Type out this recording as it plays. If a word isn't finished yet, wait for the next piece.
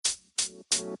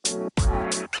To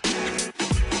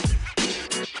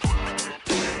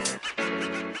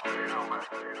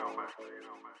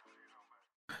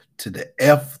the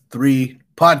F3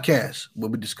 podcast, where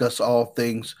we discuss all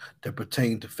things that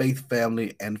pertain to faith,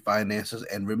 family, and finances.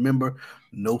 And remember,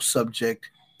 no subject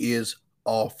is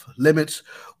off limits.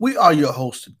 We are your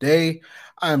hosts today.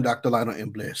 I am Dr. Lionel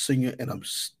M. Blair Sr., and I'm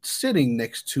sitting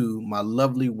next to my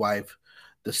lovely wife,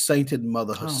 the sainted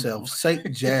mother herself,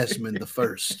 Saint Jasmine the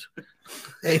First.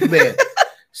 Amen.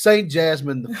 Saint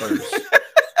Jasmine the First.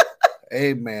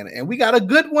 Amen. And we got a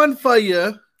good one for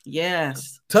you.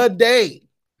 Yes. Today.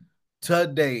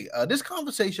 This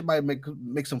conversation might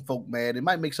make some folk mad. It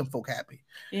might make some folk happy.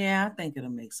 Yeah, I think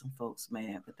it'll make some folks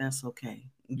mad, but that's okay.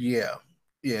 Yeah.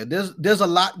 There's a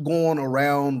lot going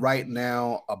around right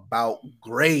now about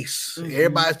grace. Mm-hmm.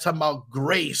 Everybody's talking about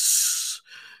grace.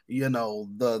 You know,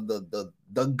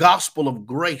 the gospel of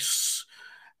grace,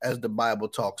 as the Bible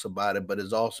talks about it, but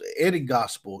it's also any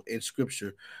gospel in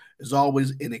Scripture is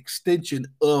always an extension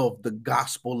of the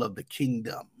gospel of the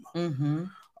kingdom. Mm-hmm.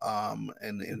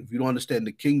 And if you don't understand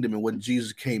the kingdom and what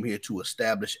Jesus came here to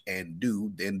establish and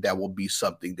do, then that will be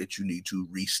something that you need to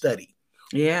restudy.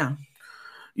 Yeah.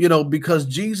 You know, because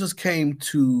Jesus came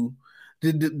to,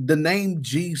 the name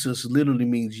Jesus literally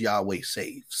means Yahweh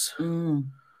saves. Mm.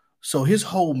 So his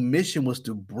whole mission was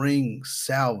to bring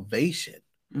salvation.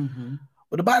 Mm-hmm.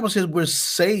 But the Bible says we're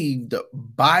saved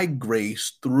by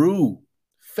grace through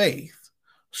faith.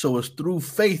 So it's through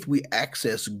faith we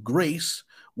access grace,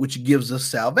 which gives us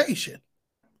salvation.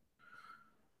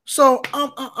 So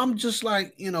I'm just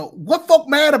like, you know, what folk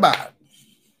mad about?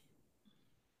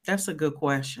 That's a good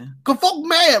question. Cause folk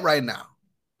mad right now.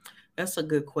 That's a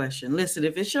good question. Listen,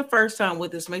 if it's your first time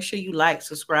with us, make sure you like,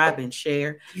 subscribe, and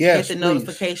share. Yes, hit the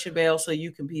notification bell so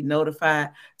you can be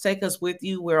notified. Take us with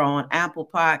you. We're on Apple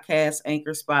Podcasts,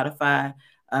 Anchor, Spotify,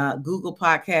 Google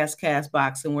Podcasts,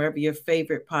 Castbox, and wherever your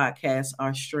favorite podcasts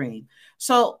are streamed.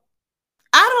 So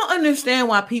I don't understand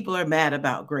why people are mad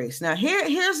about grace. Now,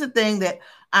 here's the thing that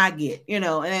I get, you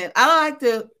know, and I like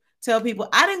to tell people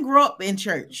I didn't grow up in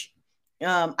church.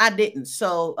 I didn't.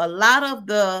 So a lot of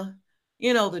the,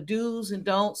 you know, the do's and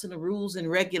don'ts and the rules and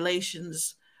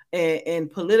regulations and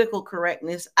political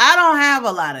correctness, I don't have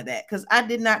a lot of that because I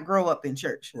did not grow up in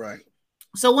church. Right.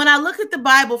 So when I look at the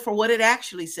Bible for what it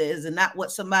actually says and not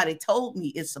what somebody told me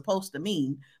it's supposed to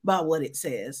mean by what it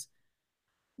says,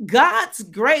 God's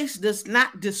grace does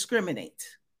not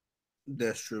discriminate.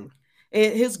 That's true.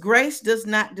 His grace does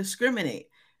not discriminate.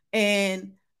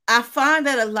 And I find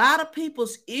that a lot of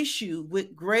people's issue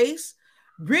with grace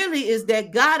really is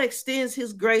that God extends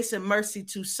his grace and mercy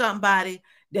to somebody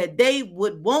that they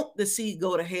would want to see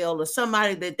go to hell or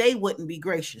somebody that they wouldn't be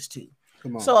gracious to.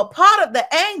 So a part of the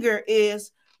anger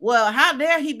is, well, how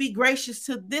dare he be gracious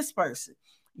to this person?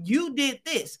 You did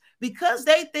this. Because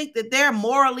they think that they're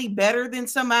morally better than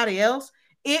somebody else,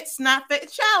 it's not fair.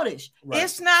 It's childish. Right.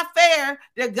 It's not fair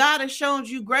that God has shown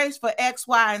you grace for X,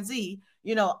 Y, and Z.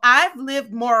 You know, I've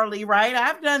lived morally right.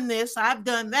 I've done this. I've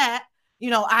done that. You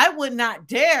know, I would not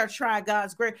dare try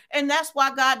God's grace. And that's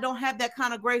why God don't have that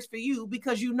kind of grace for you,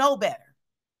 because you know better.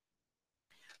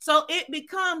 So it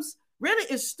becomes really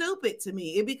is stupid to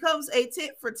me. It becomes a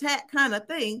tit for tat kind of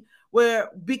thing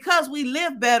where because we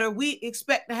live better, we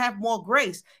expect to have more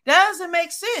grace. That doesn't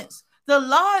make sense. The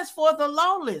law is for the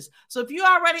lawless. So if you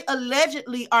already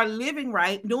allegedly are living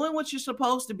right, doing what you're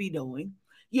supposed to be doing,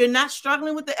 you're not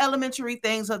struggling with the elementary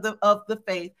things of the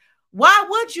faith, why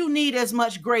would you need as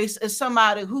much grace as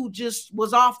somebody who just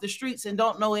was off the streets and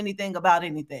don't know anything about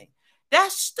anything?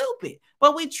 That's stupid.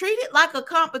 But we treat it like a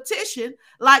competition,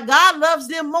 like God loves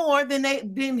them more than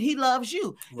he loves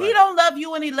you. Right. He don't love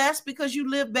you any less because you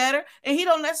live better, and he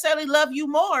don't necessarily love you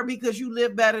more because you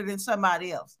live better than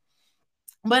somebody else.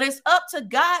 But it's up to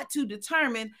God to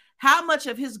determine how much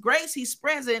of his grace he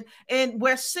spreads in, and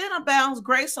where sin abounds,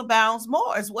 grace abounds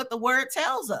more, is what the word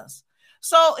tells us.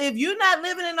 So if you're not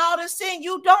living in all this sin,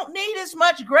 you don't need as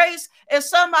much grace as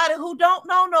somebody who don't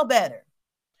know no better.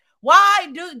 Why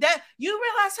do that? You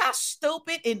realize how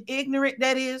stupid and ignorant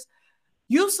that is?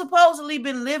 You supposedly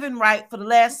been living right for the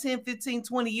last 10, 15,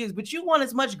 20 years, but you want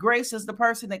as much grace as the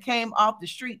person that came off the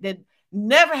street that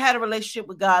never had a relationship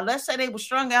with God. Let's say they were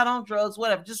strung out on drugs,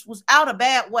 whatever, just was out a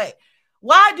bad way.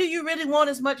 Why do you really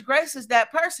want as much grace as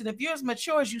that person? If you're as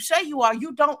mature as you say you are,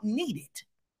 you don't need it.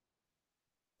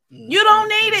 You don't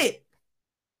need it.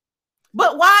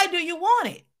 But why do you want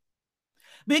it?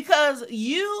 Because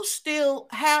you still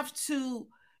have to,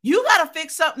 you got to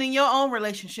fix something in your own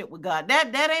relationship with God.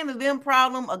 That ain't a them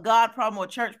problem, a God problem, or a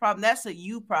church problem. That's a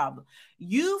you problem.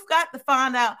 You've got to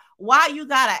find out why you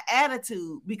got an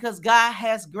attitude because God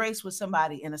has grace with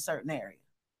somebody in a certain area.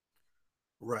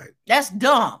 Right. That's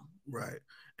dumb. Right.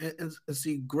 And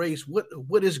see, grace,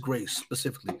 what is grace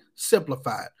specifically?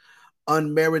 Simplified,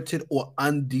 unmerited or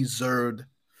undeserved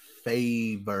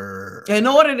favor. In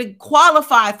order to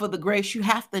qualify for the grace, you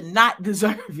have to not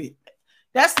deserve it.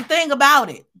 That's the thing about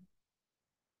it.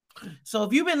 So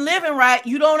if you've been living right,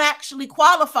 you don't actually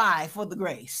qualify for the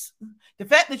grace. The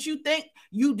fact that you think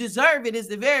you deserve it is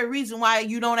the very reason why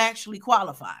you don't actually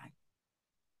qualify.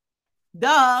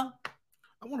 Duh.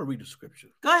 I want to read the scripture.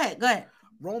 Go ahead.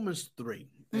 Romans 3.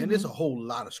 And there's a whole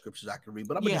lot of scriptures I can read,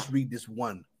 but I'm going to just read this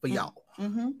one for y'all.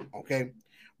 Okay.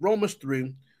 Romans 3,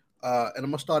 and I'm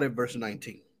going to start at verse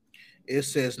 19. It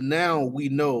says, now we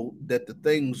know that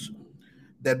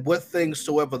what things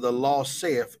soever the law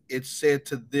saith, it said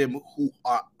to them who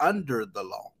are under the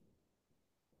law,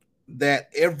 that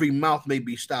every mouth may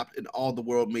be stopped and all the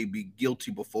world may be guilty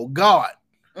before God.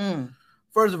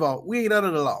 First of all, we ain't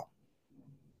under the law.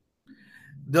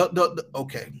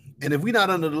 Okay. And if we're not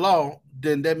under the law,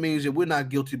 then that means that we're not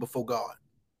guilty before God.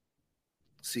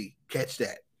 See, catch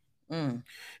that.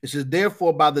 It says,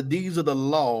 therefore, by the deeds of the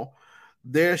law,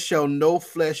 there shall no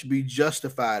flesh be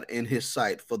justified in his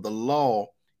sight, for the law,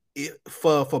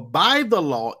 for by the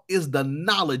law is the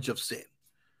knowledge of sin.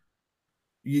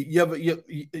 You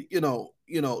know,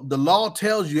 the law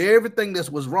tells you everything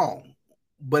that was wrong,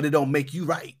 but it don't make you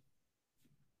right.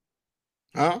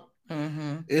 Huh?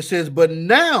 It says, but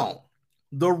now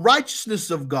the righteousness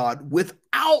of God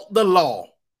without the law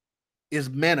is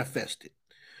manifested,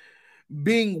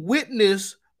 being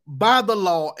witnessed by the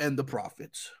law and the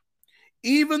prophets,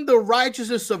 even the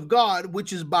righteousness of God,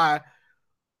 which is by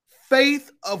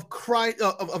faith of Christ,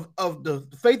 of the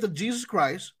faith of Jesus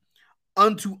Christ,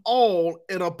 unto all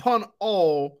and upon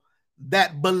all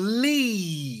that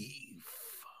believe.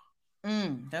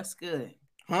 That's good.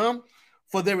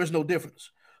 For there is no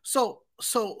difference. So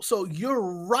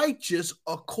you're righteous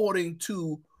according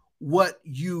to what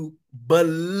you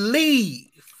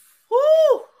believe.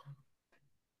 Woo!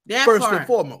 That first part, and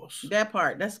foremost. That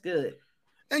part, that's good.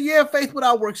 And yeah, faith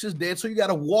without works is dead, so you got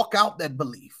to walk out that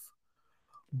belief.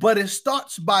 But it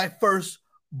starts by first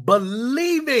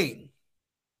believing.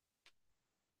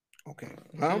 Okay.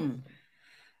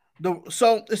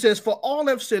 So it says, for all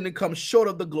have sinned and come short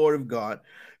of the glory of God,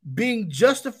 being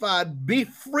justified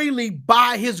freely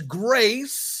by his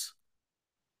grace.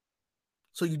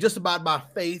 So you justified by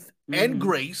faith and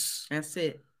grace. That's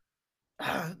it.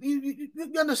 You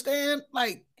understand?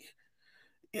 Like,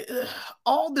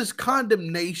 all this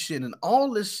condemnation and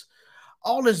all this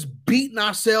beating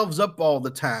ourselves up all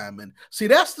the time. And see,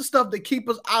 that's the stuff that keep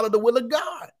us out of the will of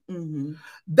God.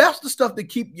 That's the stuff that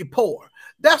keep you poor.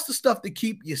 That's the stuff that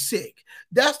keep you sick.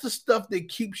 That's the stuff that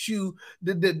keeps you,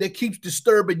 that keeps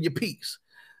disturbing your peace.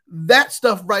 That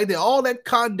stuff right there, all that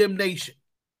condemnation,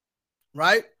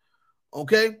 right?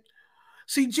 Okay.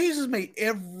 See, Jesus made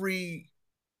everything.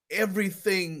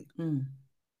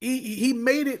 He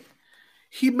made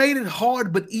it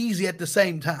hard but easy at the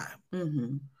same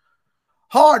time.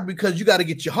 Hard because you got to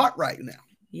get your heart right now.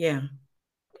 Yeah.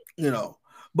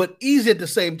 But easy at the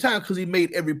same time because he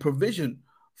made every provision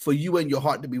for you and your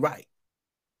heart to be right.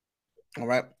 All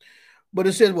right. But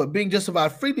it says what? Being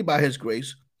justified freely by his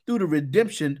grace through the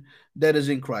redemption that is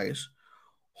in Christ,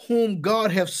 whom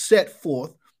God hath set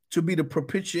forth to be the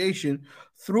propitiation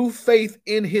through faith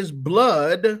in his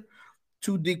blood,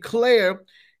 to declare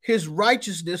his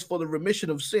righteousness for the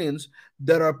remission of sins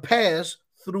that are past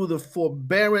through the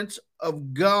forbearance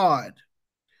of God.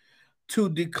 To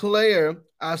declare,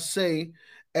 I say,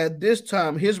 at this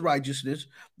time his righteousness,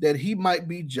 that he might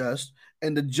be just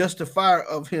and the justifier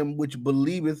of him which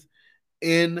believeth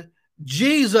in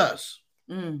Jesus.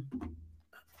 Do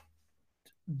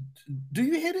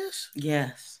you hear this?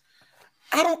 Yes.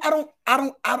 I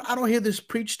don't hear this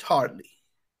preached hardly.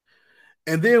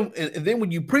 And then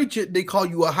when you preach it, they call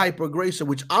you a hyper gracer,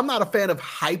 which I'm not a fan of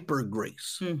hyper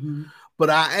grace, but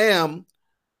I am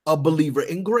a believer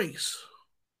in grace.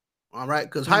 All right,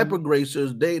 because hyper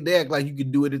gracers, they act like you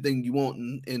can do anything you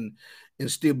want and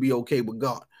still be okay with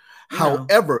God. No.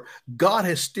 However, God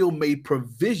has still made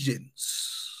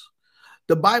provisions.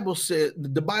 The Bible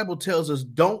tells us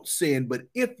don't sin, but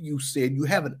if you sin, you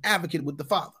have an advocate with the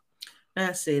Father.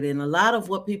 That's it. And a lot of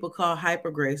what people call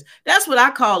hyper grace, that's what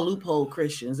I call loophole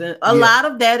Christians. And a lot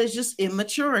of that is just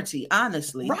immaturity,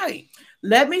 honestly. Right.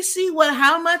 Let me see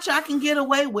how much I can get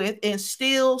away with and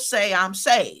still say I'm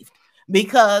saved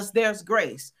because there's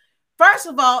grace. First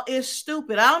of all, it's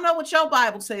stupid. I don't know what your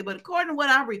Bible say, but according to what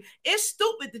I read, it's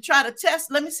stupid to try to test.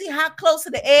 Let me see how close to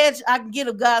the edge I can get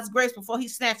of God's grace before he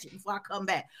snatches it, before I come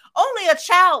back. Only a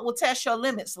child will test your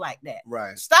limits like that.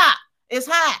 Right. Stop. It's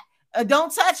hot.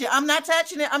 Don't touch it. I'm not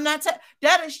touching it.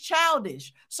 That is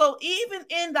childish. So even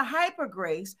in the hyper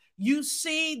grace, you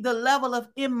see the level of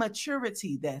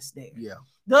immaturity that's there. Yeah.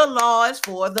 The law is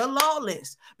for the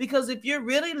lawless. Because if you're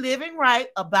really living right,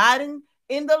 abiding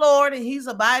in the Lord, and he's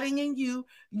abiding in you,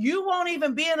 you won't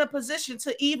even be in a position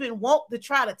to even want to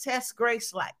try to test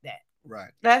grace like that.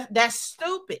 Right. That's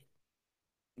stupid.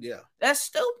 Yeah. That's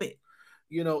stupid.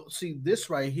 See, this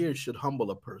right here should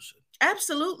humble a person.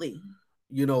 Absolutely.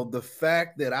 The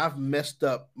fact that I've messed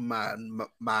up my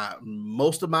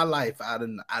most of my life, I'd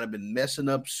have been messing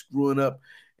up, screwing up,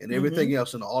 and everything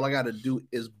else, and all I got to do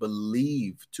is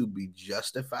believe to be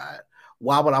justified.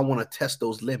 Why would I want to test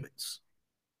those limits?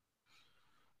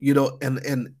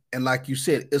 And like you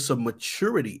said, it's a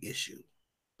maturity issue.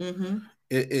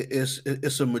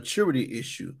 It's a maturity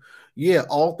issue. Yeah,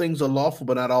 all things are lawful,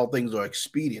 but not all things are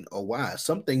expedient or wise.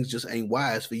 Some things just ain't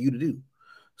wise for you to do.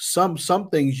 Some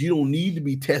things you don't need to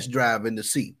be test driving to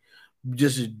see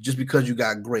just because you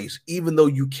got grace, even though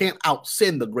you can't out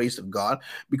sin the grace of God,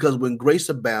 because when grace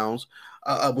abounds,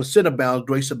 when sin abounds,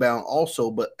 grace abounds also.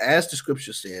 But as the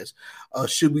scripture says,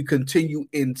 should we continue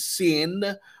in sin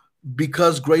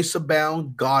because grace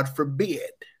abounds? God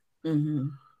forbid.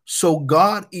 So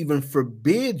God even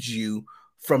forbids you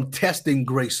from testing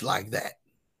grace like that.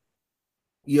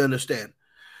 You understand?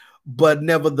 But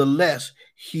nevertheless,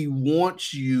 he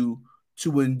wants you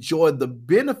to enjoy the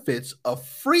benefits of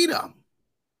freedom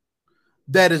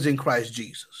that is in Christ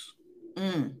Jesus.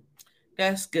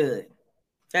 That's good.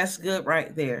 That's good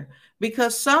right there.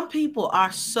 Because some people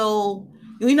are so,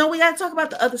 we got to talk about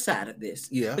the other side of this.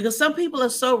 Yeah. Because some people are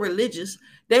so religious,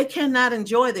 they cannot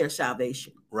enjoy their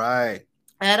salvation. Right.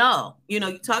 At all. You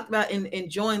talk about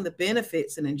enjoying the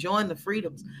benefits and enjoying the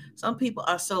freedoms. Some people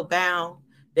are so bound.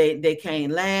 They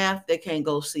can't laugh. They can't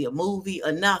go see a movie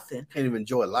or nothing. Can't even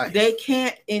enjoy life. They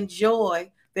can't enjoy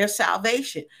their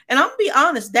salvation. And I'm going to be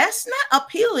honest, that's not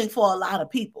appealing for a lot of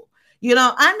people.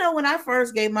 I know when I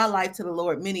first gave my life to the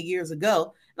Lord many years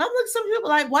ago, and I'm looking at some people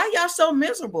like, why y'all so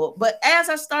miserable? But as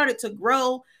I started to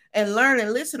grow and learn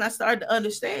and listen, I started to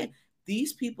understand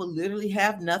these people literally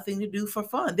have nothing to do for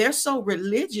fun. They're so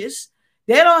religious.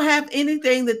 They don't have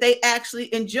anything that they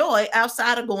actually enjoy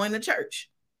outside of going to church.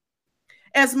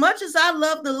 As much as I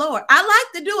love the Lord, I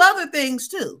like to do other things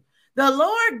too. The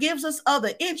Lord gives us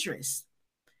other interests.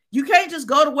 You can't just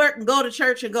go to work and go to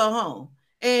church and go home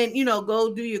and,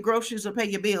 go do your groceries or pay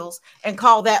your bills and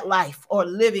call that life or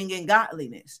living in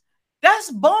godliness. That's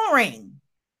boring.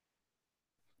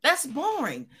 That's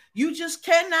boring. You just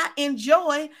cannot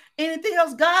enjoy anything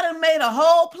else. God has made a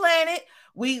whole planet.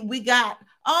 We got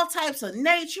all types of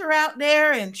nature out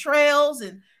there and trails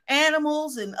and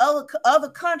animals and other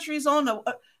countries on the.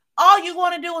 All you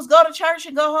want to do is go to church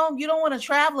and go home. You don't want to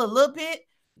travel a little bit.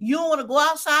 You don't want to go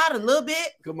outside a little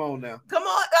bit. Come on now. Come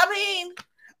on.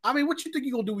 I mean, what you think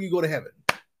you're gonna do when you go to heaven?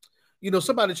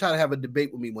 Somebody tried to have a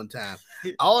debate with me one time.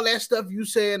 All that stuff you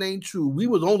saying ain't true. We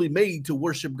was only made to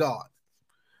worship God.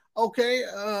 Okay,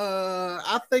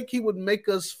 I think he would make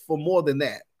us for more than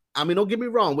that. Don't get me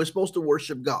wrong. We're supposed to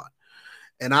worship God.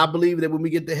 And I believe that when we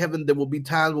get to heaven, there will be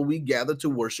times when we gather to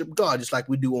worship God, just like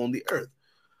we do on the earth.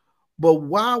 But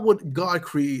why would God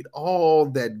create all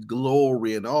that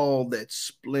glory and all that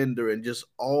splendor and just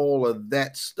all of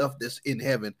that stuff that's in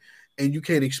heaven, and you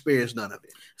can't experience none of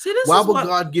it? See, why would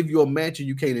God give you a mansion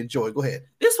you can't enjoy? Go ahead.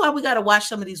 This is why we got to watch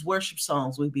some of these worship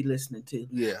songs we be listening to.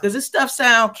 Yeah. Because this stuff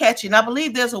sound catchy. And I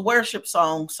believe there's a worship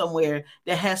song somewhere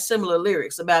that has similar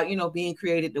lyrics about, being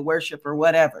created to worship or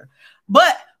whatever.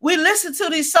 But we listen to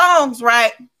these songs,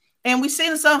 right? And we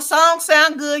see some songs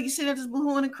sound good. You see them just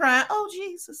boohooing and crying. Oh,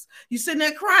 Jesus. You sitting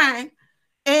there crying.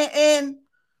 And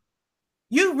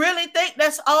you really think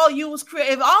that's all you was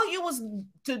created? If all you was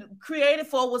created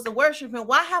for was to worship him,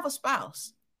 why have a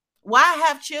spouse? Why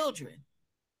have children?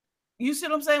 You see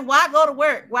what I'm saying? Why go to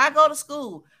work? Why go to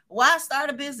school? Why start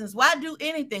a business? Why do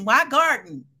anything? Why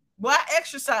garden? Why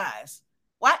exercise?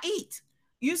 Why eat?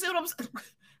 You see what I'm saying?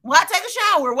 Why take a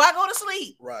shower? Why go to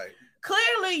sleep? Right.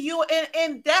 Clearly you,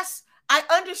 and that's, I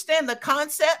understand the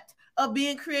concept of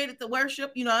being created to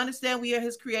worship. I understand we are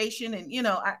his creation and,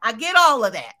 I get all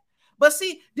of that. But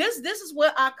see, this is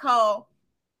what I call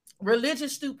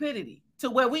religious stupidity, to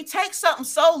where we take something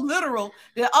so literal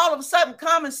that all of a sudden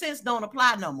common sense don't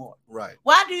apply no more. Right.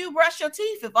 Why do you brush your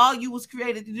teeth if all you was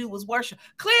created to do was worship?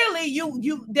 Clearly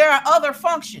you there are other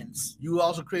functions. You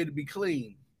also created to be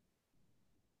clean.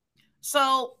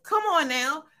 So come on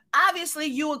now. Obviously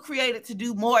you were created to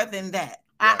do more than that.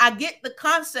 Right. I get the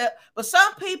concept, but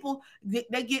some people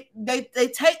they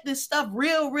take this stuff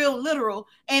real literal,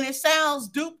 and it sounds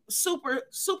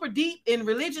super deep and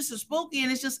religious and spooky,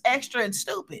 and it's just extra and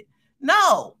stupid.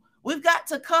 No, we've got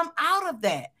to come out of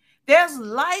that. There's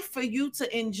life for you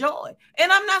to enjoy.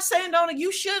 And I'm not saying don't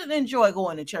you should enjoy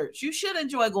going to church. You should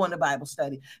enjoy going to Bible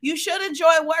study. You should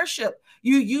enjoy worship.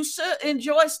 You should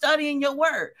enjoy studying your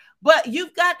word. But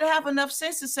you've got to have enough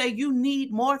sense to say you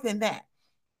need more than that.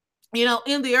 You know,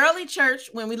 in the early church,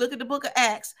 when we look at the book of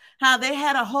Acts, how they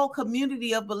had a whole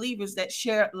community of believers that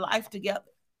shared life together.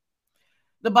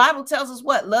 The Bible tells us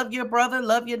what? Love your brother,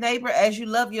 love your neighbor as you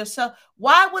love yourself.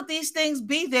 Why would these things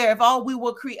be there if all we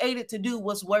were created to do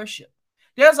was worship?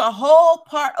 There's a whole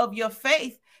part of your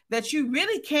faith that you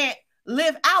really can't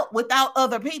live out without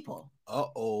other people.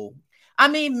 Uh-oh. I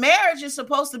mean, marriage is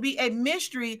supposed to be a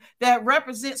mystery that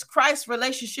represents Christ's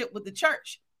relationship with the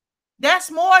church. That's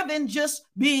more than just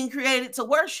being created to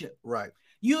worship. Right.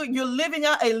 You're living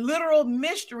out a literal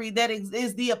mystery that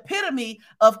is the epitome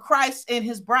of Christ and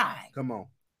his bride. Come on.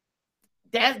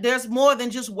 There's more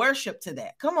than just worship to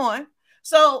that. Come on.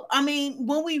 So, I mean,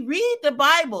 when we read the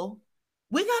Bible,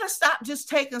 we got to stop just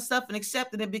taking stuff and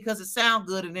accepting it because it sounds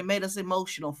good and it made us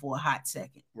emotional for a hot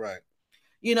second. Right.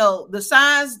 You know, the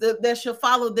signs that shall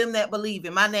follow them that believe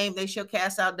in my name, they shall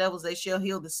cast out devils, they shall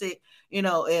heal the sick. You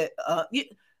know,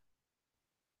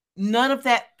 none of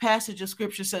that passage of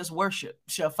scripture says worship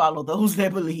shall follow those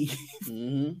that believe.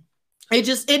 Mm-hmm. It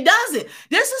doesn't.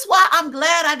 This is why I'm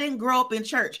glad I didn't grow up in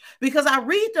church, because I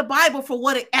read the Bible for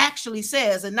what it actually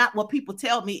says and not what people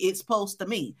tell me it's supposed to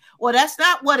mean. Well, that's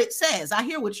not what it says. I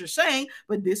hear what you're saying,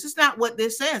 but this is not what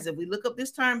this says. If we look up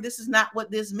this term, this is not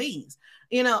what this means.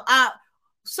 You know,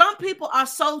 some people are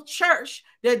so church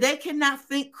that they cannot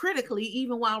think critically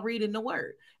even while reading the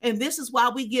word. And this is why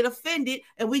we get offended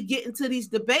and we get into these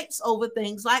debates over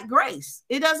things like grace.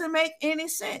 It doesn't make any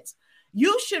sense.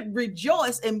 You should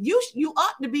rejoice and you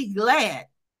ought to be glad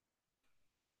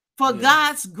for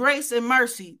God's grace and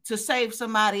mercy to save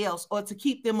somebody else or to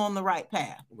keep them on the right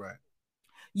path. Right.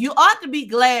 You ought to be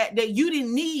glad that you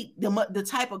didn't need the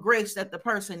type of grace that the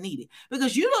person needed,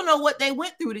 because you don't know what they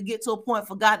went through to get to a point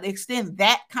for God to extend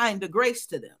that kind of grace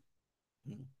to them.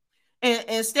 Mm-hmm. And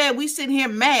instead, we sit here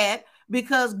mad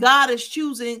because God is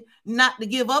choosing not to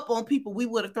give up on people we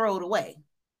would have thrown away.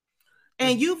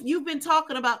 And you've been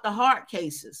talking about the hard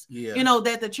cases, you know,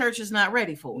 that the church is not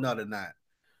ready for. No, they're not.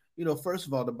 You know, first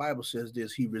of all, the Bible says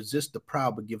this: He resists the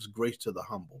proud but gives grace to the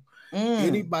humble.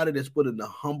 Anybody that's willing to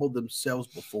humble themselves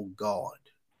before God.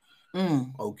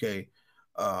 Okay.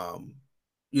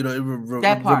 You know, it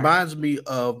reminds me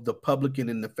of the publican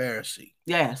and the Pharisee.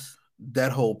 Yes.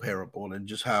 That whole parable, and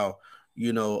just how,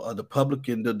 you know, the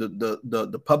publican,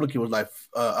 the publican was like,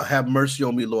 have mercy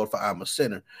on me, Lord, for I'm a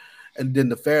sinner. And then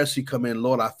the Pharisee come in,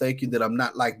 Lord, I thank you that I'm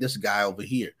not like this guy over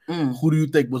here. Who do you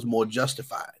think was more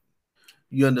justified?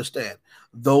 You understand?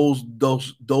 Those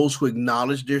who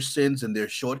acknowledge their sins and their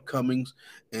shortcomings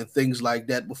and things like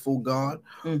that before God,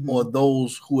 or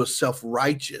those who are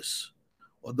self-righteous,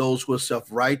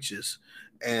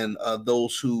 and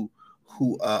those who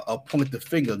point the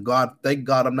finger. God, thank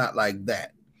God I'm not like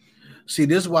that. See,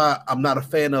 this is why I'm not a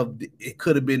fan of "It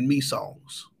Could Have Been Me"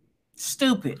 songs.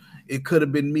 Stupid. It could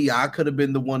have been me. I could have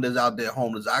been the one that's out there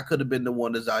homeless. I could have been the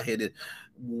one that's out here.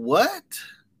 What?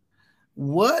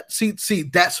 See,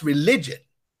 that's religion.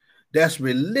 That's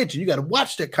religion. You got to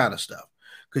watch that kind of stuff,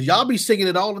 because y'all be singing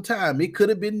it all the time. It could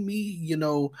have been me. You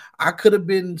know, I could have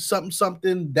been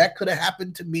something that could have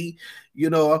happened to me. You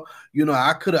know,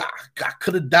 I could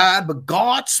have died, but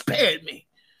God spared me.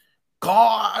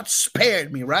 God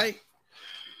spared me, right?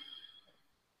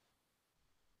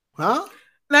 Huh?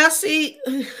 Now, see,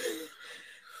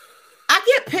 I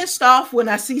get pissed off when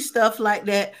I see stuff like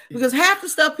that, because half the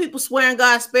stuff people swearing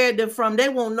God spared them from, they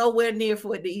won't nowhere near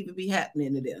for it to even be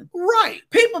happening to them. Right.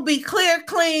 People be clear,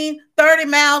 clean, 30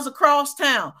 miles across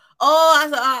town.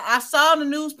 Oh, I saw in the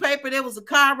newspaper there was a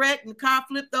car wreck and the car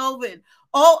flipped over, and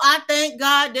oh, I thank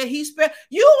God that he spared.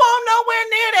 You weren't nowhere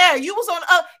near there. You was on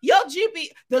your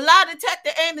GPS. The lie detector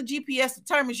and the GPS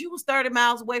determines you was 30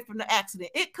 miles away from the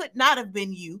accident. It could not have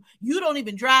been you. You don't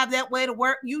even drive that way to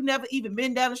work. You never even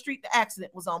been down the street the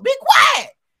accident was on. Be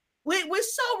quiet. We're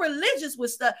so religious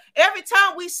with stuff. Every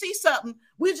time we see something,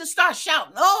 we just start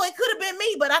shouting, oh, it could have been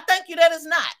me, but I thank you that it's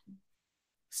not.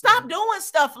 Stop doing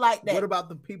stuff like that. What about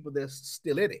the people that's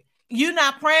still in it? You're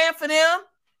not praying for them,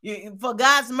 for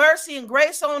God's mercy and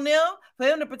grace on them, for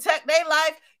him to protect their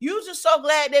life. You're just so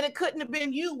glad that it couldn't have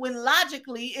been you, when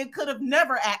logically it could have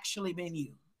never actually been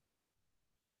you.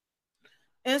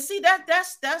 And see,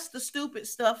 that's the stupid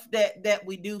stuff that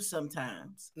we do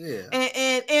sometimes. Yeah.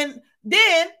 And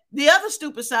then the other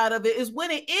stupid side of it is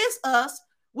when it is us,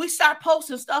 we start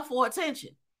posting stuff for attention.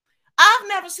 I've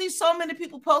never seen so many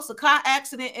people post a car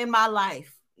accident in my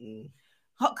life.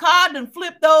 Her car done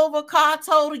flipped over, car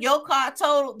total, your car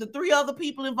total, the 3 other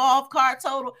people involved, car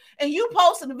total, and you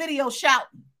posting the video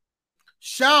shouting.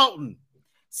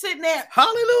 Sitting there,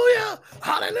 hallelujah,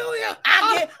 hallelujah.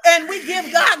 And we give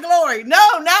God glory.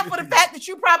 No, not for the fact that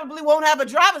you probably won't have a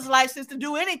driver's license to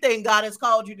do anything God has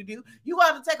called you to do. You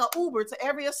have to take an Uber to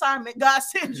every assignment God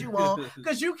sends you on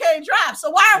because you can't drive.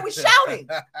 So why are we shouting?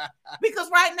 Because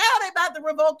right now they about to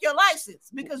revoke your license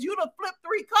because you done flipped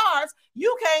 3 cars.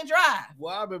 You can't drive.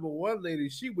 Well, I remember one lady,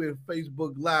 she went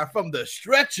Facebook Live from the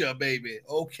stretcher, baby.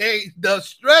 Okay, the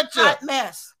stretcher. Hot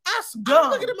mess. I'm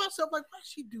looking at myself like, why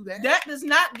she do that? That does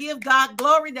not give God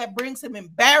glory. That brings him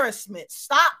embarrassment.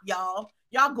 Stop, y'all.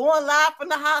 Y'all going live from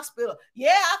the hospital.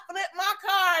 Yeah, I flipped my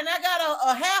car and I got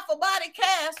a half a body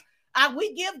cast.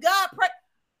 We give God praise.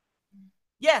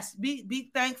 Yes, be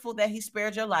thankful that he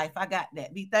spared your life. I got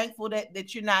that. Be thankful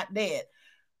that you're not dead.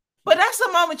 But that's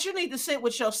the moment you need to sit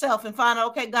with yourself and find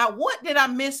out, okay, God, what did I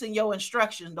miss in your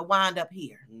instruction to wind up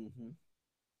here? Mm-hmm.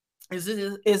 Is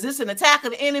this an attack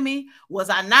of the enemy? Was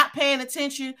I not paying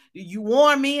attention? You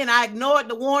warned me and I ignored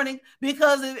the warning?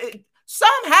 Because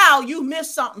somehow you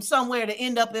missed something somewhere to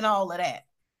end up in all of that.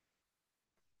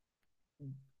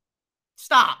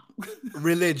 Stop.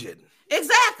 Religion.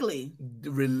 Exactly.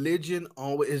 Religion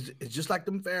always is just like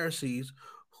them Pharisees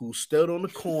who stood on the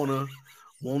corner,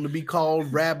 wanted to be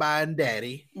called rabbi and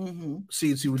daddy. Mm-hmm.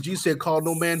 See when Jesus said, "Call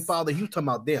no man father," he was talking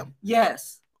about them.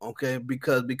 Yes. Okay,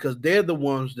 because they're the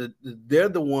ones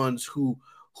who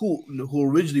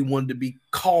originally wanted to be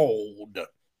called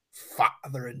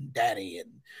father and daddy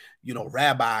and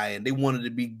rabbi, and they wanted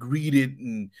to be greeted,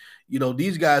 and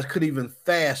these guys couldn't even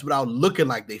fast without looking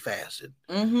like they fasted.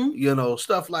 Mm-hmm.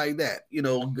 Stuff like that.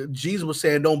 Jesus was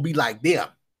saying, don't be like them.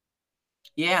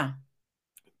 Yeah.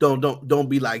 Don't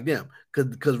be like them,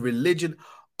 because religion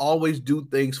always do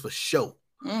things for show.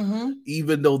 Mm-hmm.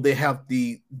 Even though they have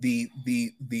the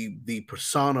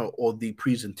persona or the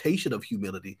presentation of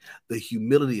humility, the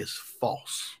humility is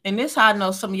false. And this how I know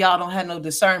some of y'all don't have no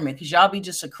discernment, because y'all be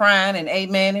just crying and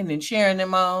amening and cheering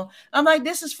them on. I'm like,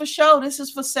 this is for show. This is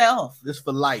for self. This is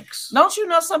for likes. Don't you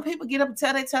know some people get up and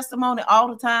tell their testimony all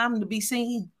the time to be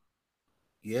seen?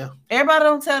 Yeah. Everybody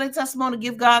don't tell their testimony to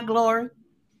give God glory.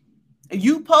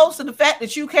 You posting the fact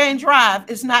that you can't drive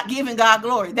is not giving God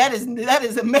glory. That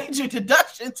is a major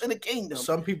deduction to the kingdom.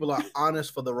 Some people are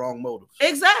honest for the wrong motives.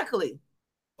 Exactly.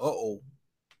 Uh-oh.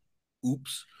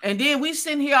 Oops. And then we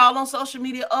sitting here all on social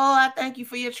media. Oh, I thank you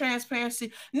for your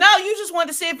transparency. No, you just want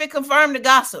to see if it confirmed the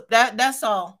gossip. That's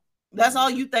all. That's all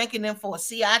you thanking them for.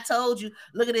 See, I told you.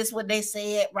 Look at this, what they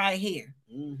said right here.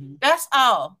 Mm-hmm. That's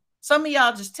all. Some of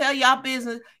y'all just tell y'all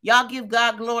business. Y'all give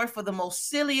God glory for the most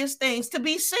silliest things to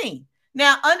be seen.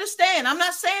 Now, understand, I'm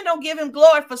not saying don't give him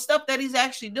glory for stuff that he's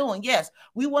actually doing. Yes,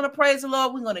 we want to praise the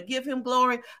Lord. We're going to give him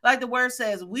glory. Like the word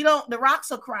says, the rocks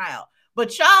will cry out.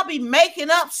 But y'all be making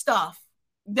up stuff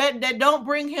that don't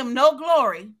bring him no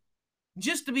glory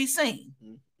just to be seen.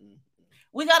 Mm-hmm.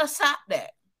 We got to stop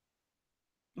that.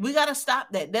 We got to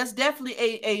stop that. That's definitely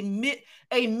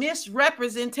a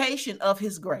misrepresentation of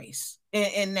his grace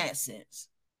in that sense.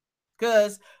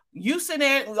 Because you sitting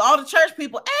there, all the church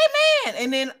people, amen.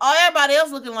 And then everybody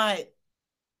else looking like,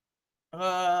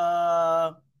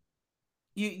 I'm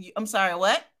sorry,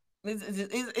 what?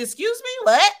 Excuse me,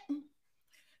 what?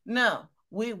 No,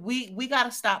 we got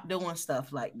to stop doing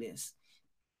stuff like this.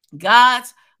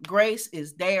 God's grace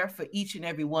is there for each and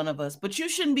every one of us, but you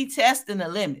shouldn't be testing the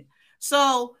limit.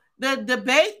 So the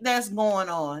debate that's going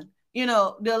on, a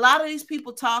lot of these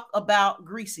people talk about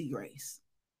greasy grace.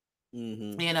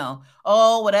 Mm-hmm.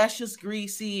 Oh, well, that's just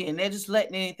greasy and they're just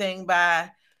letting anything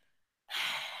by.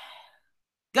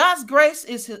 God's grace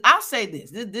is I'll say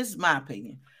this is my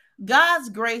opinion. God's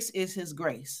grace is his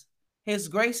grace. His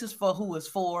grace is for who it's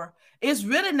for. It's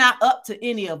really not up to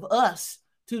any of us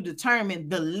to determine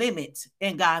the limit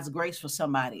in God's grace for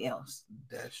somebody else.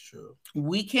 That's true.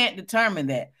 We can't determine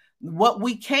that. What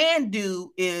we can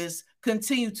do is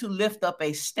continue to lift up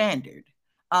a standard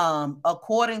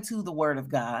according to the word of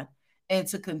God, and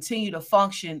to continue to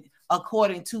function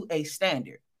according to a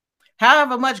standard.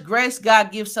 However much grace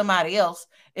God gives somebody else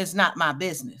is not my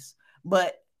business.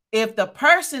 But if the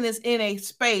person is in a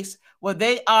space where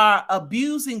they are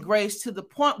abusing grace to the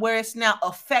point where it's now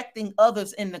affecting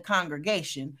others in the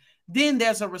congregation, then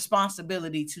there's a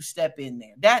responsibility to step in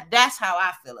there. That's how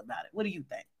I feel about it. What do you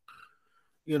think?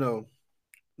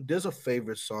 There's a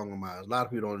favorite song of mine. A lot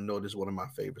of people don't know this is one of my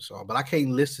favorite songs, but I can't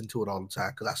listen to it all the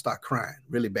time because I start crying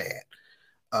really bad.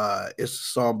 It's a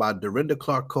song by Dorinda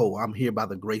Clark Cole, "I'm Here by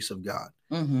the Grace of God."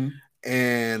 Mm-hmm.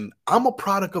 And I'm a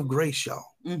product of grace, y'all.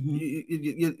 Mm-hmm.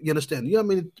 You understand? You know how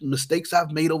many mistakes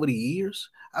I've made over the years?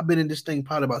 I've been in this thing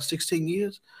probably about 16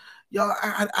 years. Y'all,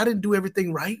 I didn't do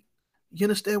everything right. You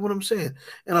understand what I'm saying?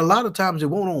 And a lot of times it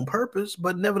won't on purpose,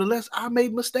 but nevertheless, I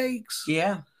made mistakes.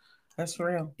 Yeah, that's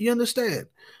real. You understand?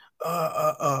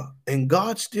 And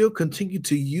God still continued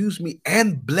to use me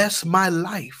and bless my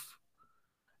life.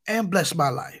 And bless my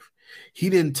life. He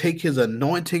didn't take his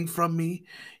anointing from me.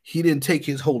 He didn't take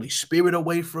his Holy Spirit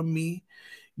away from me.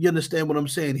 You understand what I'm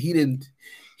saying? He didn't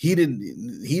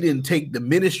take the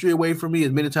ministry away from me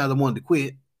as many times I wanted to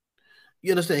quit.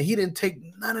 You understand? He didn't take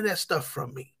none of that stuff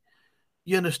from me.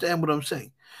 You understand what I'm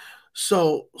saying?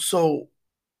 So so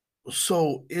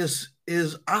so is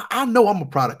I know I'm a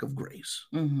product of grace.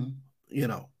 Mm-hmm. You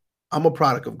know, I'm a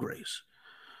product of grace.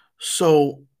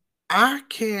 So I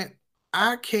can't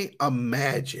I can't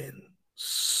imagine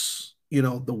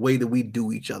the way that we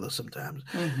do each other sometimes.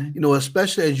 Mm-hmm.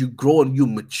 Especially as you grow and you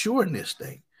mature in this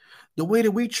thing. The way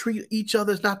that we treat each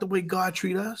other is not the way God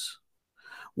treat us.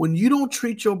 When you don't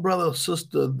treat your brother or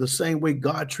sister the same way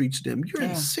God treats them, you're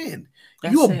in Yeah, sin.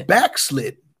 that's You're it.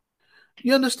 backslid.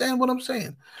 You understand what I'm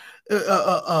saying?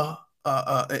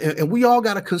 And we all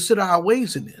got to consider our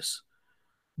ways in this.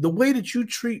 The way that you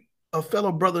treat a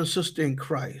fellow brother and sister in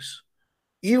Christ,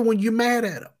 even when you're mad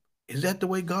at them, is that the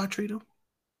way God treat them?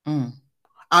 Mm.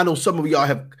 I know some of y'all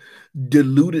have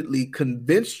deludedly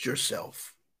convinced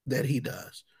yourself that he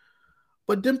does,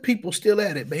 but them people still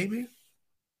at it, baby.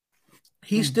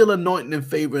 He's Mm. still anointing and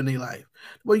favoring their life.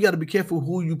 Well, you got to be careful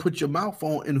who you put your mouth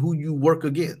on and who you work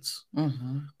against,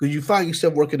 Mm-hmm. because you find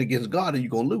yourself working against God and you're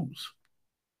gonna lose.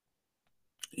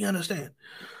 You understand?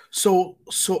 So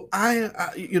I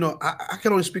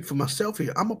can only speak for myself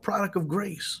here. I'm a product of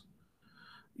grace.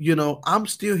 I'm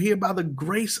still here by the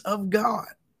grace of God,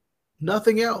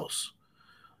 nothing else.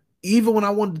 Even when I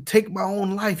wanted to take my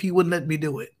own life, he wouldn't let me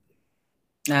do it.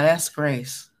 Now that's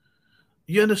grace.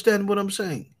 You understand what I'm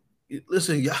saying?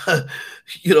 Listen, y'all,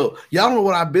 y'all don't know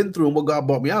what I've been through and what God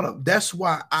brought me out of. That's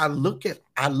why I look at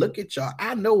y'all.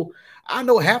 I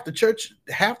know half the church,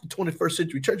 half the 21st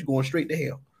century church going straight to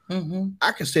hell. Mm-hmm.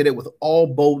 I can say that with all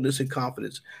boldness and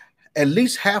confidence. At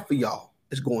least half of y'all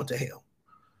is going to hell.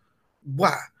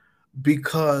 Why?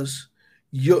 Because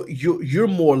you're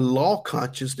more law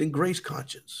conscious than grace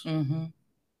conscious. Mm-hmm.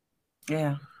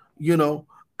 Yeah. You know,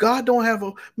 God don't have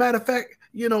a matter of fact.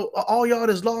 All y'all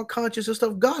that's law conscious and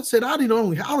stuff. God said, I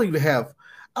don't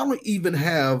even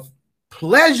have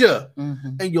pleasure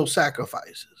Mm-hmm. in your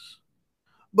sacrifices.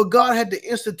 But God had to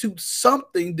institute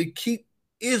something to keep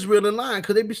Israel in line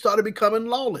because they started becoming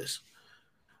lawless.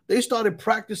 They started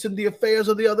practicing the affairs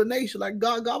of the other nation. Like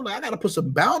God was like, I got to put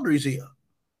some boundaries here.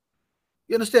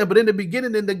 You understand? But in the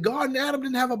beginning, in the garden, Adam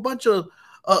didn't have a bunch of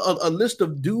a list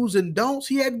of do's and don'ts.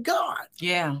 He had God.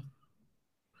 Yeah.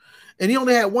 And he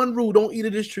only had one rule: don't eat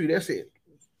of this tree. That's it.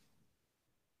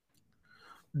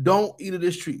 Don't eat of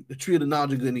this tree, the tree of the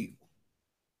knowledge of good and evil.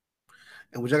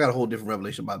 And which I got a whole different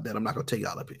revelation about that. I'm not going to take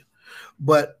y'all up here.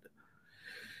 But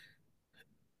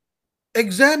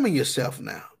examine yourself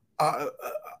now.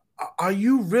 Are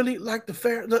you really like the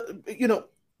fair?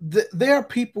 There are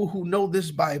people who know this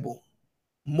Bible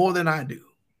more than I do,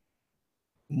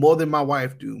 more than my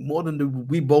wife do, more than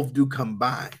we both do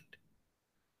combined.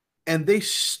 And they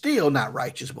still not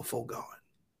righteous before God.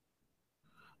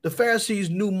 The Pharisees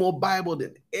knew more Bible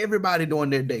than everybody during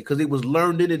their day because they was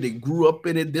learned in it, they grew up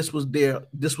in it. This was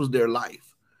their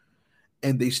life,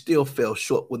 and they still fell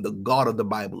short when the God of the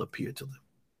Bible appeared to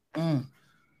them.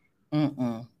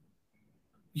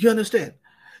 You understand?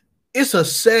 It's a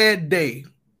sad day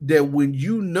that when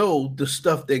you know the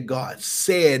stuff that God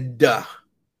said,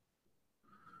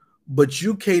 but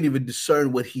you can't even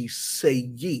discern what He's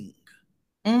saying.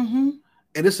 Mm-hmm.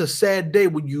 And it's a sad day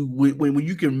when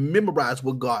you can memorize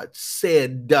what God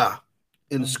said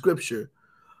in Scripture,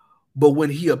 but when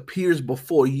He appears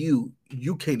before you,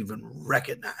 you can't even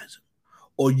recognize Him,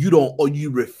 or you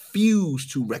refuse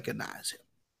to recognize Him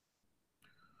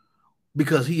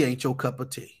because He ain't your cup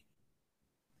of tea.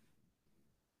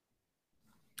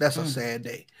 That's a sad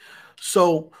day.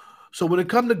 So when it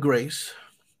comes to grace,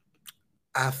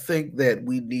 I think that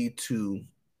we need to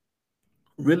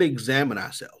really examine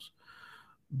ourselves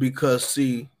because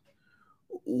see,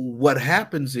 what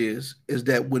happens is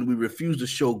that when we refuse to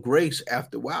show grace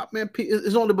after a while, man,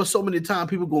 it's only but so many times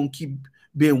people going to keep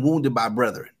being wounded by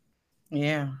brethren.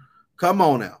 Yeah. Come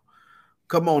on now.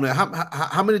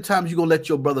 How many times you going to let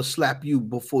your brother slap you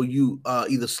before you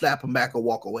either slap him back or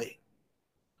walk away?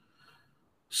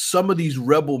 Some of these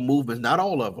rebel movements, not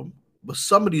all of them, but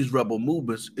some of these rebel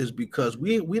movements is because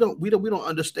we don't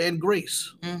understand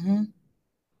grace. Mm-hmm.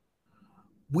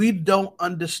 We don't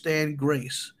understand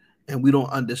grace and we don't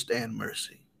understand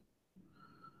mercy.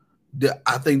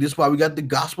 I think this is why we got the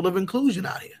gospel of inclusion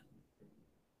out here.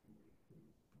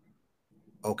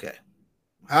 Okay.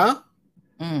 Huh?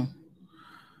 Mm.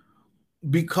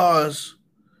 Because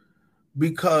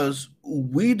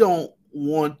we don't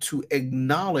want to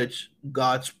acknowledge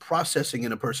God's processing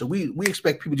in a person. We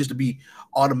expect people just to be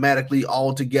automatically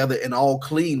all together and all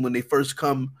clean when they first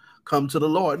come to the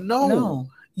Lord. No.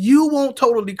 You weren't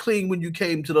totally clean when you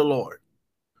came to the Lord.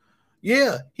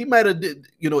 Yeah, he might have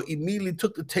immediately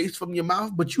took the taste from your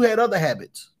mouth, but you had other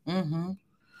habits. Mm-hmm.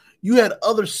 You had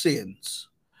other sins.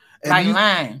 And like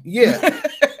lying. Yeah.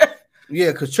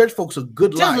 Yeah, because church folks are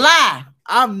good liars. Just lie.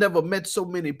 I've never met so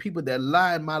many people that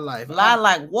lie in my life. Lie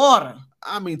like water.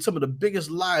 I mean, some of the biggest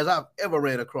lies I've ever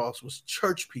ran across was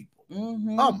church people.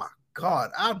 Mm-hmm. Oh my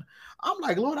God. I'm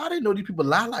like, Lord, I didn't know these people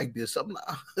lie like this.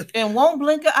 And won't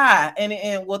blink an eye.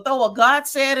 And will throw a God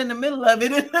said in the middle of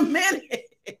it in a minute.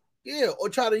 Yeah, or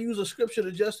try to use a scripture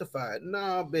to justify it.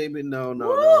 No, baby,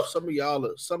 no. Some of y'all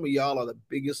are the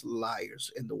biggest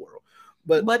liars in the world.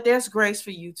 But there's grace for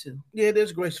you too. Yeah,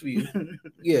 there's grace for you.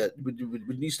 Yeah, but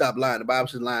you stop lying. The Bible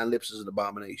says lying lips is an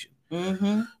abomination.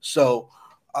 Mm-hmm. So,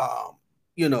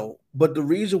 but the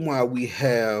reason why we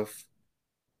have,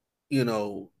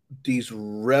 these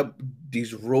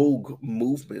rogue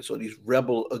movements or these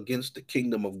rebel against the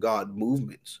kingdom of God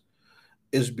movements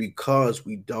is because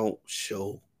we don't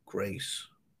show grace.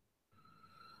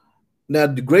 Now,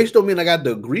 the grace don't mean I got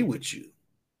to agree with you,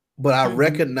 but I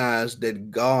recognize that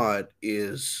God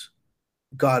is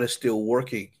still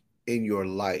working in your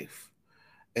life,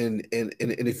 and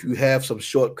if you have some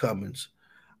shortcomings,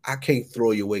 I can't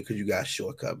throw you away because you got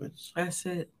shortcomings. That's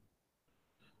it.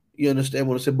 You understand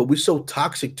what I'm saying? But we're so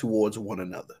toxic towards one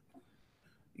another,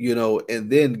 and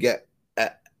then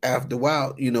after a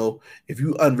while, if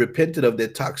you unrepentant of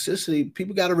that toxicity,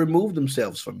 people got to remove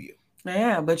themselves from you.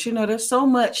 Yeah, but there's so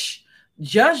much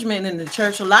judgment in the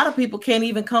church. A lot of people can't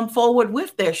even come forward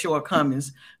with their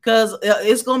shortcomings because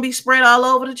it's going to be spread all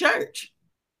over the church.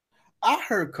 I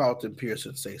heard Carlton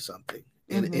Pearson say something,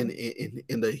 and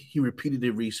he repeated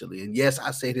it recently. And yes,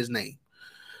 I said his name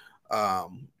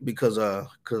because a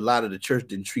lot of the church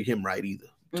didn't treat him right either,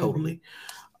 totally.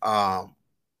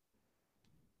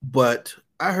 But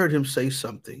I heard him say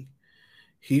something.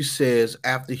 He says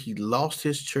after he lost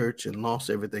his church and lost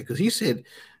everything, because he said,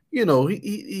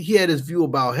 he had his view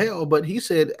about hell, but he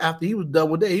said after he was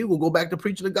done with that, he would go back to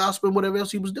preaching the gospel and whatever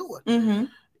else he was doing.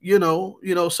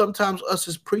 Mm-hmm. Sometimes us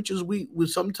as preachers, we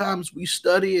sometimes we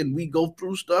study and we go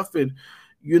through stuff, and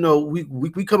we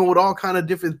come up with all kind of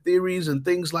different theories and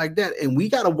things like that, and we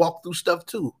got to walk through stuff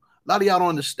too. A lot of y'all don't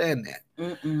understand that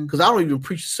because I don't even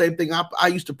preach the same thing I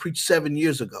used to preach 7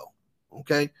 years ago.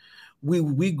 Okay,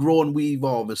 we grow and we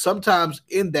evolve, and sometimes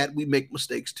in that we make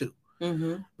mistakes too.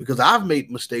 Because I've made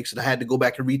mistakes and I had to go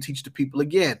back and reteach the people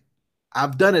again.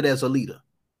 I've done it as a leader.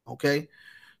 Okay,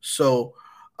 so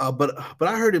but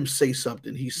I heard him say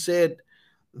something. He said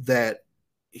that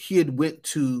he had went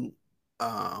to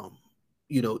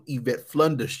Yvette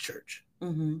Flunder's church,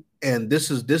 and this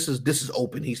is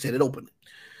open. He said it openly,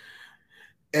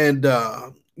 and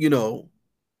her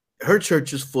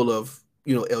church is full of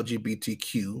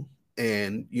LGBTQ,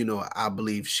 and I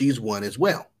believe she's one as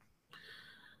well.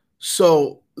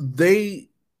 So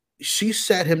she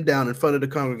sat him down in front of the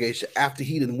congregation after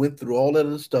he done went through all that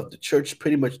other stuff. The church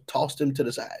pretty much tossed him to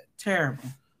the side. Terrible.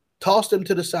 Tossed him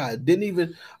to the side.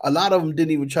 A lot of them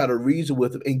didn't even try to reason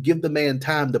with him and give the man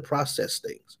time to process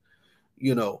things.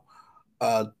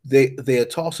 They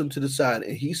had tossed him to the side,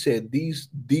 and he said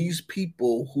these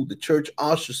people who the church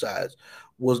ostracized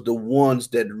was the ones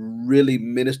that really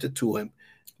ministered to him.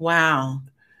 Wow.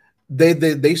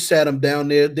 They sat him down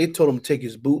there. They told him to take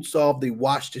his boots off. They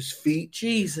washed his feet.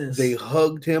 Jesus. They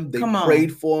hugged him. They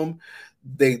prayed for him.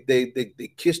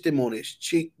 They kissed him on his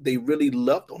cheek. They really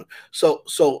loved on him. So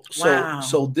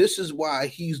this is why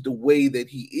he's the way that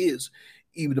he is,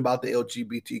 even about the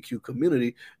LGBTQ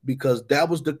community, because that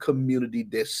was the community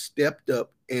that stepped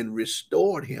up and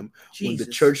restored him when the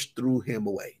church threw him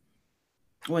away.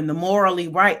 When the morally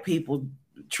right people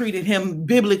treated him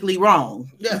biblically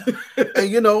wrong. Yeah.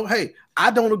 And hey,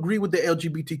 I don't agree with the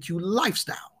LGBTQ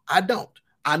lifestyle. I don't.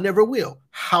 I never will.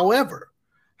 However,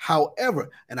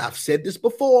 and I've said this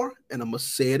before, and I'm going to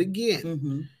say it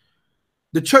again.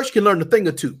 The church can learn a thing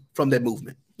or two from that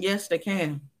movement. Yes, they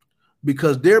can.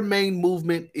 Because their main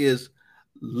movement is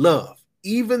love,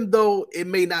 even though it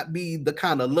may not be the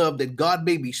kind of love that God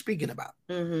may be speaking about.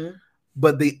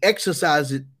 But they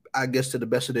exercise it, I guess, to the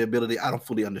best of their ability. I don't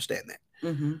fully understand that.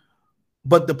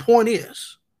 But the point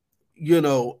is,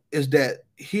 is that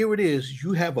here it is.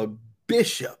 You have a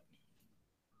bishop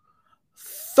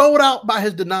thrown out by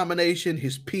his denomination,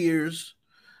 his peers,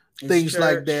 His things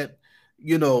like church. that.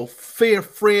 Fair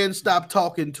friends stop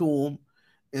talking to him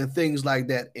and things like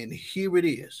that. And here it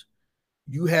is.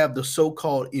 You have the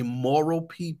so-called immoral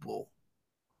people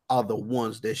are the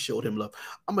ones that showed him love.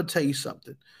 I'm going to tell you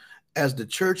something. As the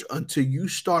church, until you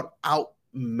start out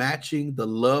matching the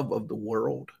love of the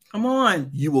world, Come on.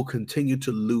 you will continue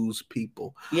to lose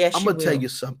people. Yes, I'm you going to tell will. you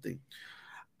something.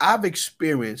 I've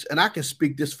experienced, and I can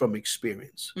speak this from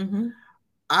experience. Mm-hmm.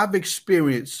 I've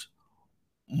experienced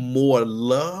more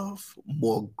love,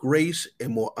 more grace,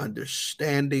 and more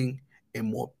understanding and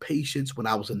more patience when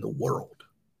I was in the world.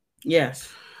 Yes.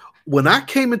 When I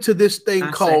came into this thing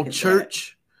I called second that.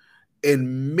 church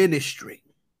and ministry,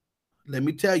 let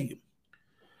me tell you,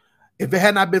 if it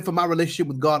had not been for my relationship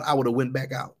with God, I would have went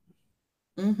back out.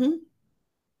 Mm-hmm.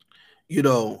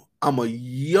 I'm a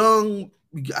young,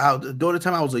 during the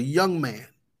time I was a young man.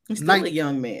 He's still a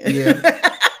young man. Yeah,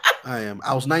 I am.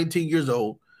 I was 19 years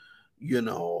old,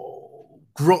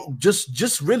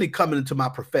 just really coming into my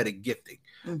prophetic gifting.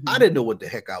 Mm-hmm. I didn't know what the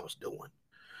heck I was doing.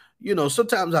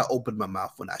 Sometimes I opened my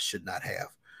mouth when I should not have.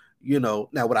 Now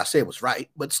what I said was right,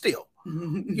 but still,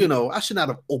 I should not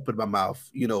have opened my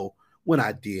mouth, when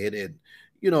I did. And,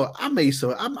 I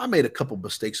made a couple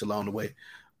mistakes along the way.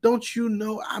 Don't you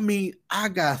know? I mean, I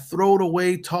got thrown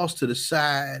away, tossed to the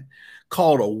side,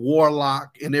 called a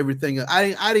warlock and everything.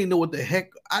 I didn't know what the heck.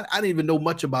 I didn't even know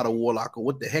much about a warlock or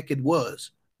what the heck it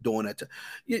was during that time.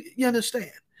 You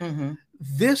understand? Mm-hmm.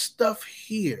 This stuff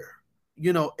here,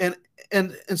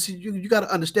 and see, you got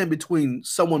to understand between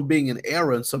someone being in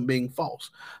error and some being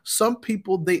false. Some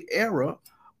people, they error,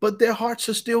 but their hearts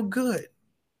are still good.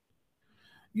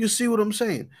 You see what I'm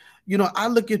saying? I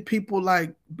look at people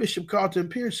like Bishop Carlton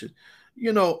Pearson.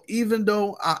 Even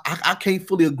though I can't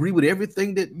fully agree with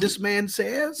everything that this man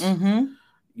says,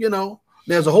 Mm-hmm.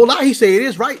 There's a whole lot he say it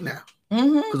is right now.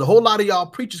 Mm-hmm. Because a whole lot of y'all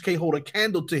preachers can't hold a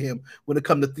candle to him when it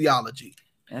comes to theology.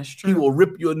 That's true. He will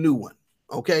rip you a new one.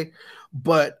 Okay.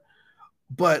 But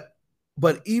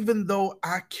even though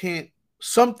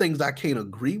some things I can't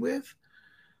agree with,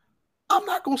 I'm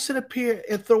not going to sit up here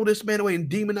and throw this man away and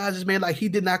demonize this man like he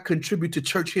did not contribute to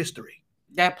church history.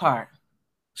 That part.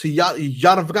 See, y'all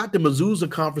have forgot the Azusa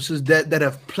conferences that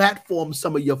have platformed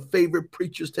some of your favorite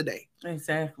preachers today.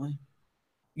 Exactly.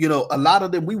 A lot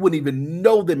of them, we wouldn't even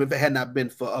know them if it had not been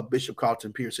for Bishop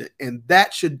Carlton Pearson. And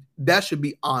that should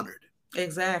be honored.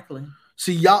 Exactly.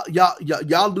 See,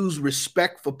 y'all lose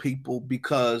respect for people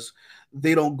because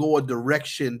they don't go a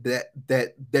direction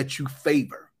that you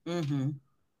favor. Mm-hmm.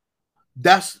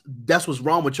 That's what's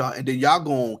wrong with y'all. And then y'all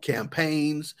go on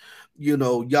campaigns,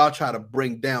 y'all try to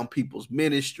bring down people's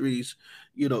ministries,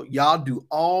 y'all do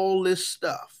all this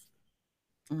stuff.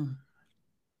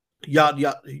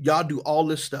 Y'all do all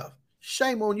this stuff.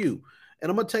 Shame on you.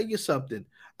 And I'm gonna tell you something.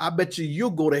 I bet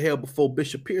you'll go to hell before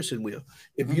Bishop Pearson will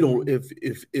if you don't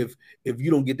if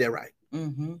you don't get that right.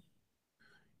 Mm-hmm.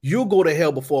 You'll go to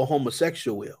hell before a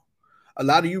homosexual will. A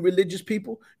lot of you religious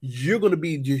people, you're gonna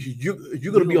be on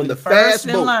the fast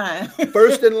boat,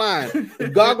 first in line.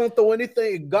 If God gonna throw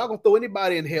anything, if God gonna throw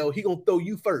anybody in hell, He gonna throw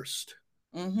you first.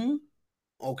 Mm-hmm.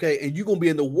 Okay, and you're gonna be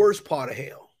in the worst part of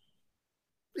hell.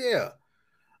 Yeah,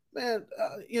 man.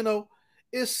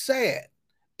 It's sad.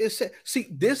 It's sad. See,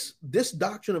 this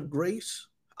doctrine of grace,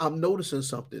 I'm noticing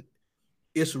something.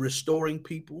 It's restoring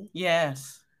people.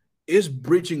 Yes. It's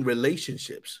bridging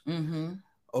relationships. Mm-hmm.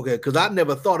 Okay, because I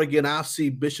never thought again I'll see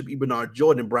Bishop Ebenard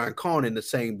Jordan and Brian Carn in the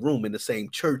same room, in the same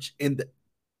church,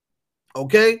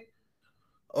 okay.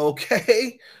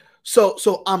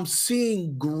 So I'm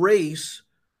seeing grace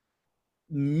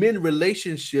mend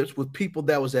relationships with people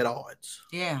that was at odds.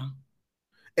 Yeah.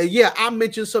 And yeah, I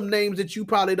mentioned some names that you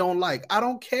probably don't like. I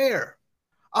don't care.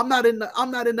 I'm not in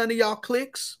none of y'all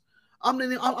cliques. I'm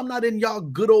not in y'all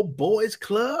good old boys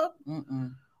club.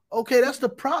 Mm-mm. Okay, that's the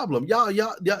problem.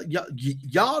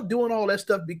 Y'all doing all that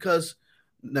stuff because,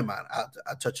 never mind.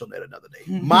 I'll touch on that another day.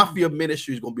 Mm-hmm. Mafia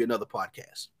ministry is going to be another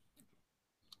podcast.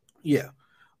 Yeah,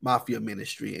 mafia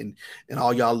ministry and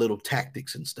all y'all little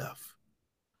tactics and stuff.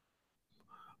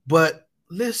 But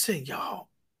listen, y'all.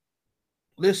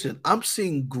 Listen, I'm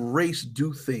seeing grace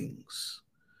do things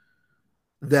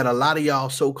that a lot of y'all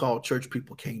so-called church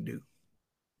people can't do.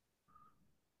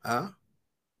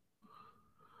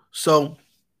 So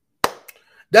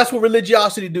that's what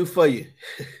religiosity do for you.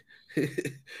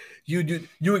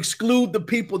 You exclude the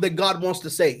people that God wants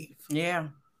to save. Yeah.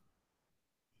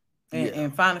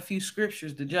 And find a few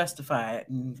scriptures to justify it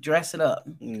and dress it up.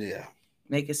 Yeah.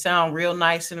 Make it sound real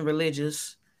nice and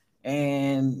religious,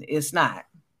 and it's not.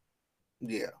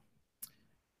 Yeah.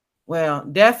 Well,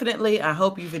 definitely. I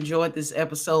hope you've enjoyed this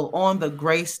episode on the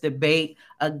grace debate.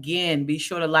 Again, be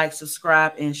sure to like,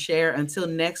 subscribe, and share. Until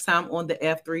next time on the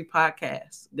F3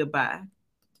 podcast. Goodbye.